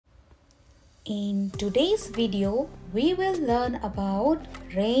In today's video, we will learn about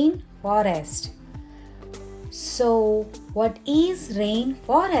rainforest. So, what is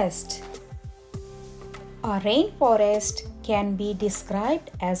rainforest? A rainforest can be described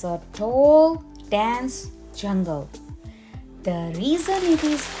as a tall, dense jungle. The reason it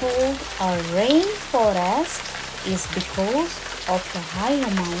is called a rainforest is because of the high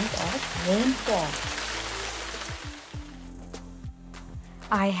amount of rainfall.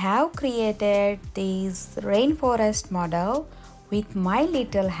 I have created this rainforest model with my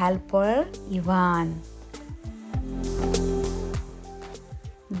little helper Ivan.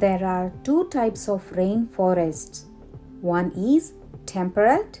 There are two types of rainforests. One is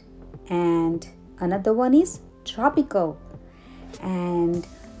temperate and another one is tropical. And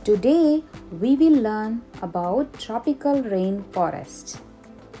today we will learn about tropical rainforest.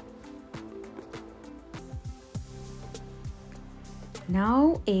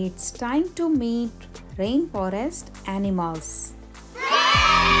 Now it's time to meet rainforest animals.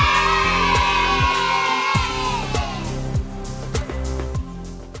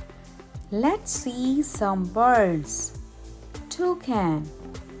 Let's see some birds. Toucan.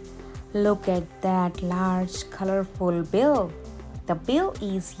 Look at that large colorful bill. The bill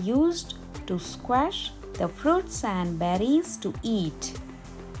is used to squash the fruits and berries to eat.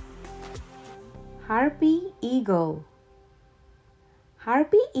 Harpy Eagle.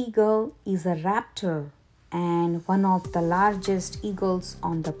 Harpy Eagle is a raptor and one of the largest eagles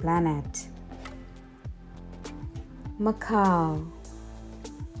on the planet. Macaw.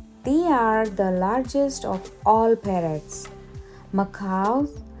 They are the largest of all parrots. Macaws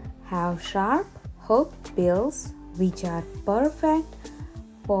have sharp hooked bills which are perfect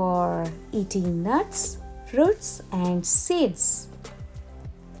for eating nuts, fruits and seeds.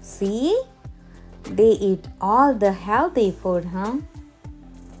 See? They eat all the healthy food, huh?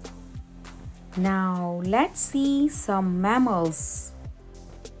 Now let's see some mammals.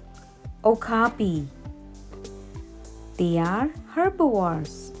 Okapi. They are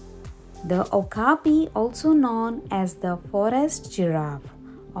herbivores. The okapi, also known as the forest giraffe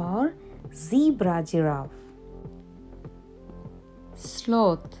or zebra giraffe.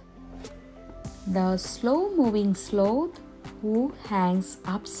 Sloth. The slow-moving sloth who hangs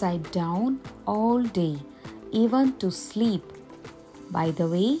upside down all day, even to sleep. By the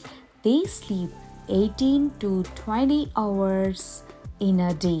way, they sleep 18 to 20 hours in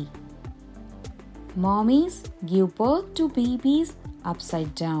a day. Mommies give birth to babies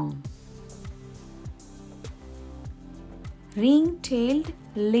upside down. Ring-tailed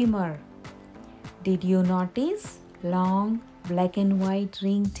lemur. Did you notice long black and white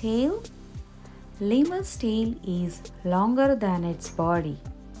ring-tail? Lemur's tail is longer than its body.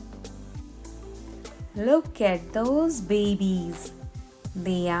 Look at those babies.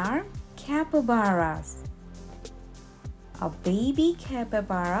 They are capybaras. A baby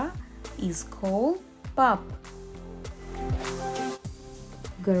capybara is called pup.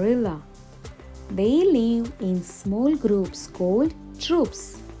 Gorrila. They live in small groups called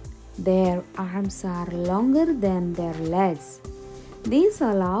troops. Their arms are longer than their legs. This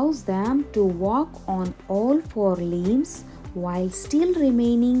allows them to walk on all four limbs while still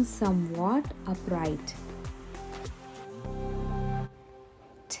remaining somewhat upright.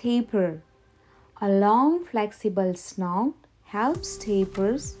 Tapir. A long flexible snout helps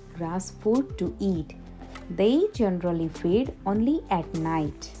tapirs grasp food to eat. They generally feed only at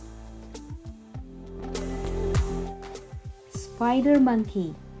night. Spider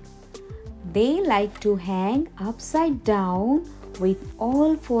monkey. They like to hang upside down with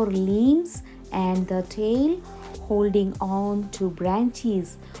all four limbs and the tail holding on to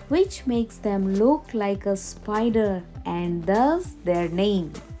branches, which makes them look like a spider and thus their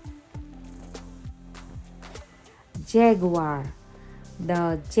name. Jaguar.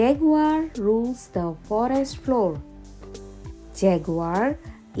 The jaguar rules the forest floor. Jaguar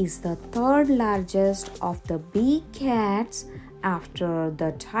is the third largest of the big cats after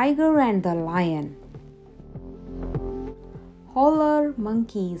the tiger and the lion. Howler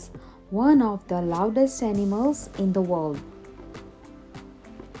monkeys, one of the loudest animals in the world.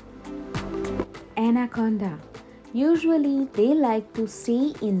 Anaconda. Usually they like to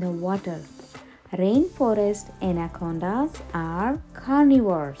stay in the water. Rainforest anacondas are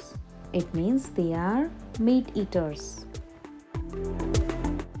carnivores. It means they are meat eaters.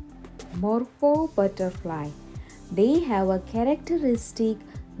 Morpho Butterfly. They have a characteristic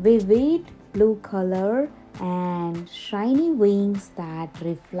vivid blue color and shiny wings that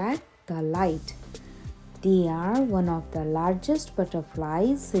reflect the light. They are one of the largest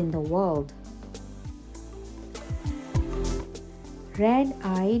butterflies in the world.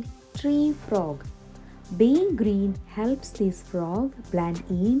 Red-eyed tree frog. Being green helps this frog blend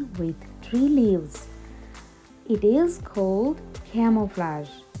in with tree leaves. It is called camouflage.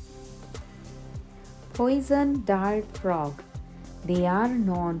 Poison dart frog. They are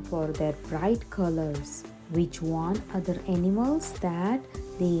known for their bright colors, which warn other animals that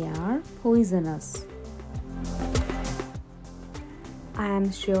they are poisonous. I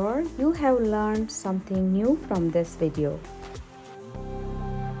am sure you have learned something new from this video.